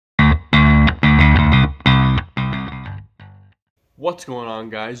What's going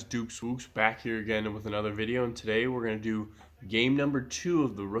on, guys? Duke Swooks back here again with another video, and today we're going to do game number 2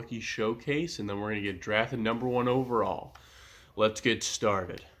 of the Rookie Showcase, and then we're going to get drafted number 1 overall. Let's get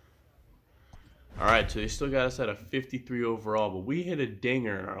started. Alright, so they still got us at a 53 overall, but we hit a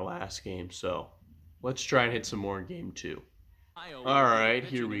dinger in our last game, so let's try and hit some more in game 2. Alright,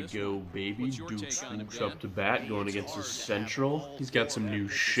 here we go, baby. Duke Swooks up to bat, going against the Central. He's got some new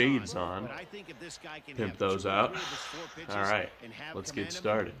shades on. Pimp those out. Alright, let's get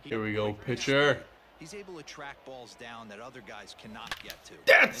started. Here we go, pitcher. He's able to track balls down that other guys cannot get to.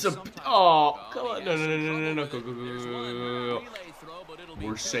 That's a... Oh, come on. No. Go.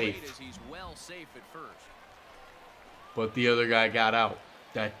 We're safe. But the other guy got out.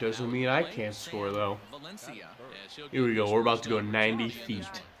 That doesn't mean I can't score, though. Here we go. We're about to go 90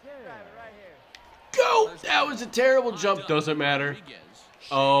 feet. Go! That was a terrible jump. Doesn't matter.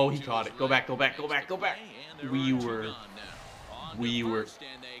 Oh, he caught it. Go back. We were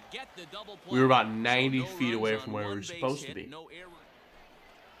about 90 feet away from where we were supposed to be.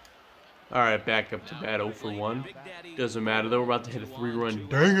 Alright, back up to bat, 0 for 1. Doesn't matter, though. We're about to hit a 3-run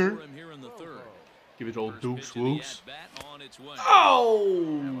dinger. Give it to old Duke Swooks.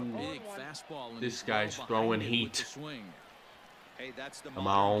 Oh! This guy's throwing heat. Come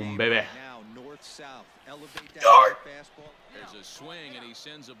on, baby. Dart! There's a swing, and he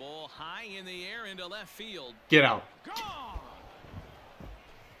sends a ball high in the air into left field. Get out.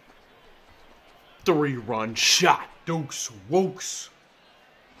 3-run shot, Duke Swooks.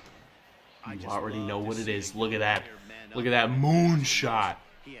 You already know what it is. Look at that. Look at that moonshot.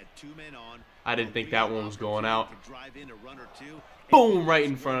 I didn't think that one was going out. Boom, right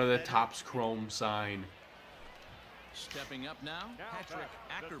in front of the Topps Chrome sign.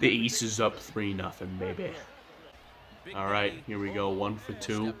 The Ace is up 3-0, baby. Alright, here we go. 1 for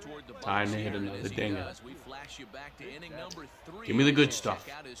 2. Time to hit another dinger. Give me the good stuff.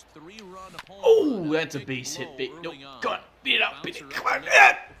 Oh, that's a base hit. No, come on. Beat it up. Come on.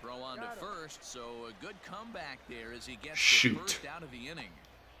 Shoot.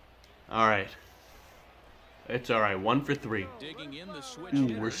 Alright. It's alright. 1 for 3.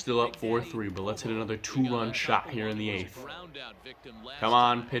 Ooh, we're still up 4-3, but let's hit another 2-run shot here in the 8th. Come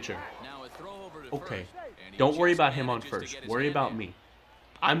on, pitcher. Okay. Don't worry about him on first. Worry about me.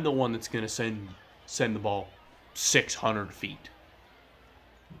 I'm the one that's going to send the ball 600 feet.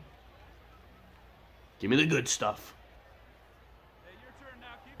 Give me the good stuff.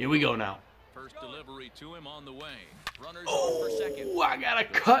 Here we go now. First delivery to him on the way. Oh, I got a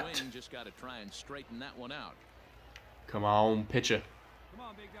cut. Just got to try and straighten that one out. Come on, pitcher. Come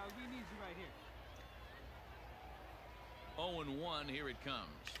on, big dog. We need you right here. 0-1, here it comes.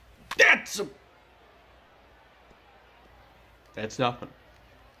 That's nothing.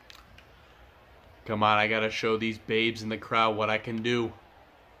 Come on, I gotta show these babes in the crowd what I can do.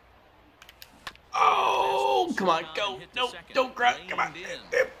 Oh, come on, go. No, don't grab. Come on.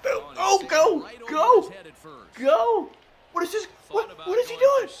 Oh, go. What is this? What is he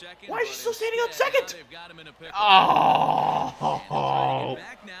doing? Why is he still standing on second? Oh.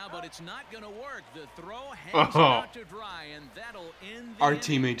 Our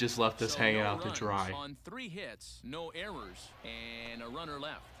teammate just left us hanging out to dry. On 3 hits, no errors, and a runner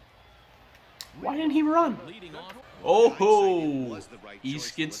left. Why didn't he run? Oh ho!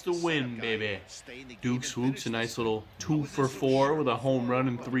 East gets the win, baby. Duke Swooks, a nice little 2 for 4 with a home run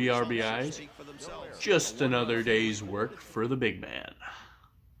and 3 RBIs. Just another day's work for the big man.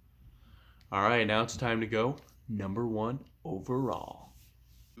 Alright, now it's time to go number 1 overall.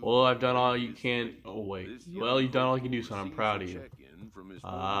 Well, I've done all you can. Oh, wait. Well, you've done all you can do, son. I'm proud of you.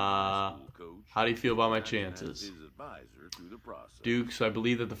 How do you feel about my chances? Dukes, I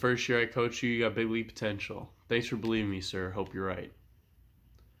believe that the first year I coached you, you got big league potential. Thanks for believing me, sir. Hope you're right.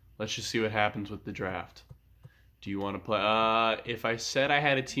 Let's just see what happens with the draft. Do you want to play? If I said I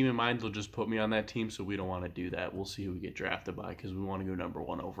had a team in mind, they'll just put me on that team, so we don't want to do that. We'll see who we get drafted by because we want to go number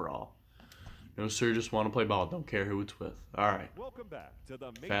 1 overall. No, sir, just want to play ball. Don't care who it's with. All right.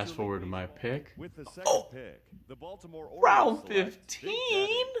 Fast forward to my pick. Oh! Round 15?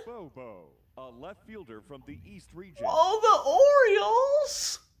 A left fielder from the East region. Oh, the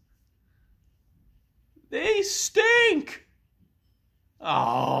Orioles! They stink!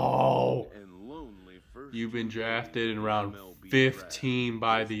 Oh! You've been drafted in round 15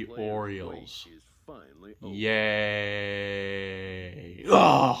 by the Orioles. Yay!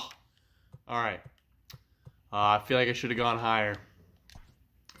 Oh! Alright. I feel like I should have gone higher.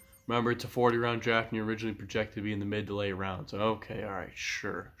 Remember, it's a 40-round draft, and you're originally projected to be in the mid to late rounds. Okay, alright,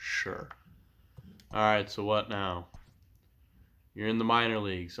 sure. Alright, so what now? You're in the minor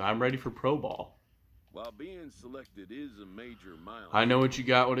leagues. I'm ready for pro ball. While being selected is a major milestone, I know what you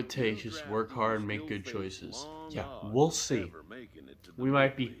got, what it takes. Just work hard and make good choices. Yeah, we'll see. We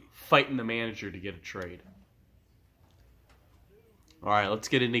might be fighting the manager to get a trade. All right, let's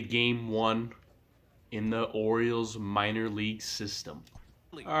get into game 1 in the Orioles minor league system.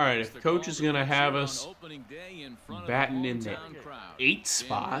 All right, if coach is going to have us batting in the 8th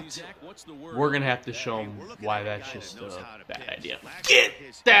spot, we're going to have to show him why that's just a bad idea. Get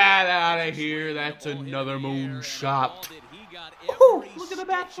that out of here. That's another moonshot. Ooh, look at the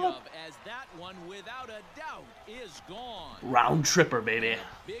back flip. Round tripper, baby.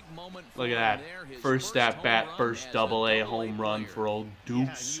 Look at that. First at bat, first double-A home run for old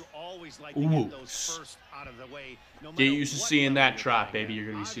Dukes. Ooh. Get used to seeing that trot, baby. You're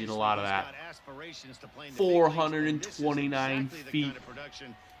going to be seeing a lot of that. 429 feet.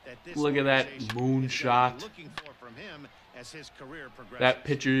 Look at that moonshot. That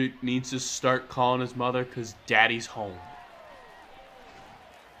pitcher needs to start calling his mother because daddy's home.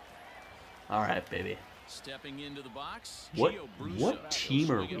 All right, baby. Stepping into the box. What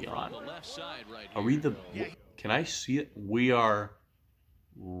team are we on? Are we the... Can I see it? We are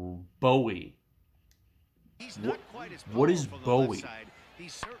Bowie. What is Bowie?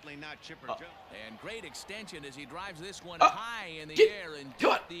 He's certainly not Chipper Jones. And great extension as he drives this one high in the air and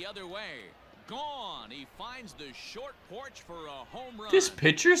just the other way. Gone. He finds the short porch for a home run. This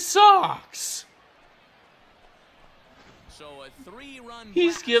pitcher sucks. So a 3-run.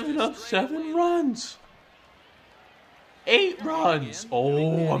 He's given up 7 runs. 8 runs.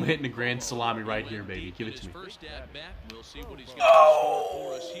 Oh, I'm hitting a grand salami right here, baby. Give it to me.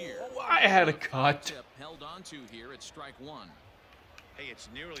 Oh, I had a cut. Held on to here at strike 1. Hey, it's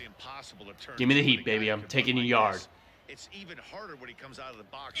nearly impossible to turn. Give me the heat, baby. I'm taking a yard. It's even harder when he comes out of the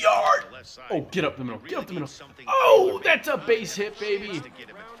box. Yard. Oh, get up the middle. Get up the middle. Oh, that's a base hit, baby.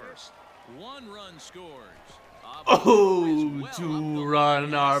 1 run scores. Oh, 2-run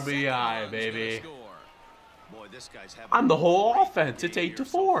RBI, baby. I'm the whole offense. It's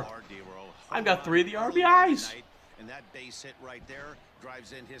 8-4. I've got 3 of the RBIs.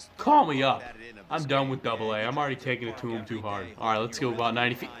 Call me up. I'm done with double-A. I'm already taking it to him too hard. All right, let's go about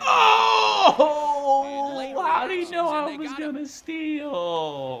 90 feet. Oh, how did he know I was going to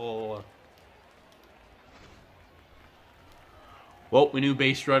steal? Well, we knew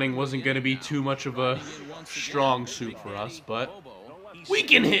base running wasn't going to be too much of a strong suit for us, but we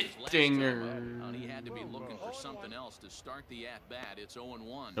can hit dingers. He had to be looking for something else to start the at-bat. It's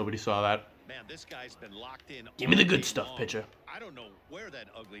 0-1. Nobody saw that. Man, this guy's been locked in. Give me the good stuff, pitcher. I don't know where that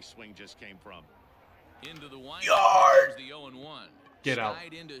ugly swing just came from. Into the wind. Yard. The 0-1. Get out.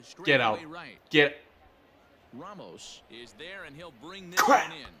 Get out. Get. Ramos is there, and he'll bring this Crap.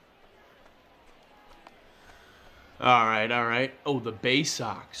 one in. All right, all right. Oh, the Bay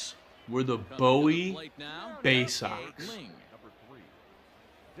Sox. We're the Bowie Bay Sox.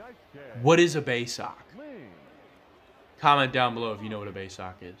 What is a Bay Sox? Comment down below if you know what a Bay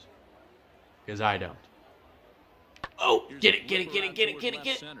Sox is. Because I don't. Oh, get it, get it, get it, get it, get it,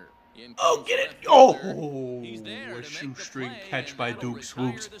 get it. Oh, get it. Oh, a shoestring catch by Duke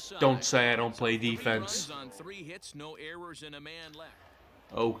Swoops. Don't say I don't play defense.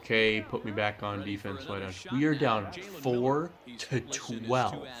 Okay, put me back on defense. We are down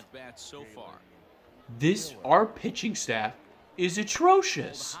 4-12. Our pitching staff is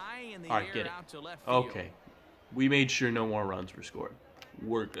atrocious. All right, get it. Okay, we made sure no more runs were scored.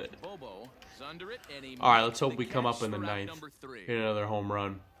 We're good. All right, let's hope we come up in the 9th. Hit another home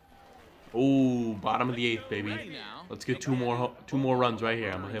run. Ooh, bottom of the 8th, baby. Let's get two more runs right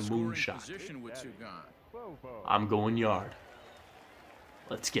here. I'm gonna hit moonshot. I'm going yard.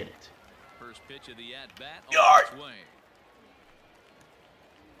 Let's get it. First pitch of the at-bat. Yard.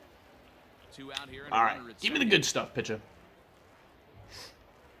 All right, give me the good stuff, pitcher.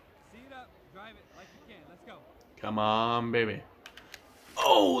 Come on, baby.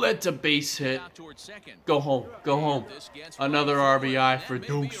 Oh, that's a base hit. Go home. Go home. Another RBI for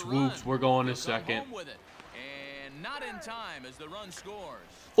Duke Swoops. We're going to second. And not in time as the run scores.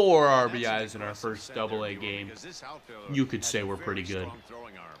 4 RBIs in our first double-A game. You could say we're pretty good.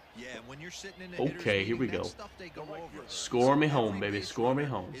 Okay, here we go. Score me home, baby. Score me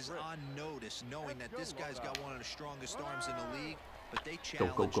home. Go,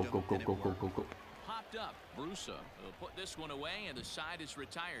 go, go, go, go, go, go, go, go. Popped up. Brusa will put this one away, and the side is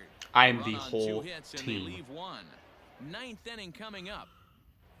retired. I am the whole team. 9th inning coming up.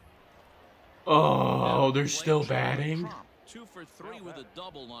 Oh, they're still batting. 2 for 3 with a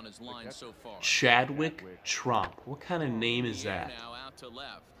double on his line so far. Chadwick Trump. What kind of name is that? Now out to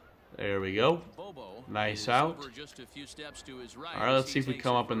left. There we go. Nice out. All right, let's see if we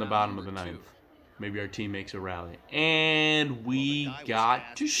come up in the bottom of the 9th. Maybe our team makes a rally. And we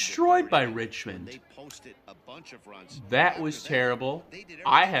got destroyed by Richmond. That was terrible.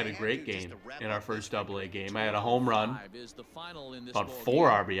 I had a great game in our first AA game. I had a home run, about 4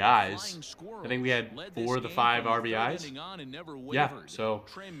 RBIs. I think we had 4 of the 5 RBIs. Yeah, so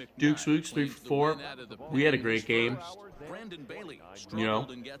Duke Swooks 3 for 4. We had a great game. You know,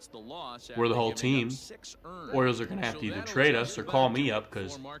 we're the whole team. Orioles are going to have to either trade us or call me up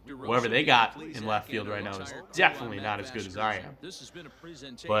because whoever they got in left field right now is definitely not as good as I am.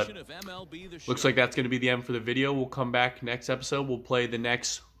 But looks like that's going to be the end for the video. We'll come back next episode. We'll play the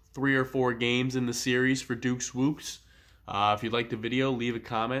next 3 or 4 games in the series for Duke Swooks. If you like the video, leave a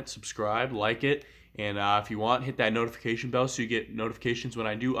comment, subscribe, like it. And if you want, hit that notification bell so you get notifications when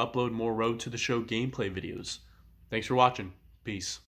I do upload more Road to the Show gameplay videos. Thanks for watching. Peace.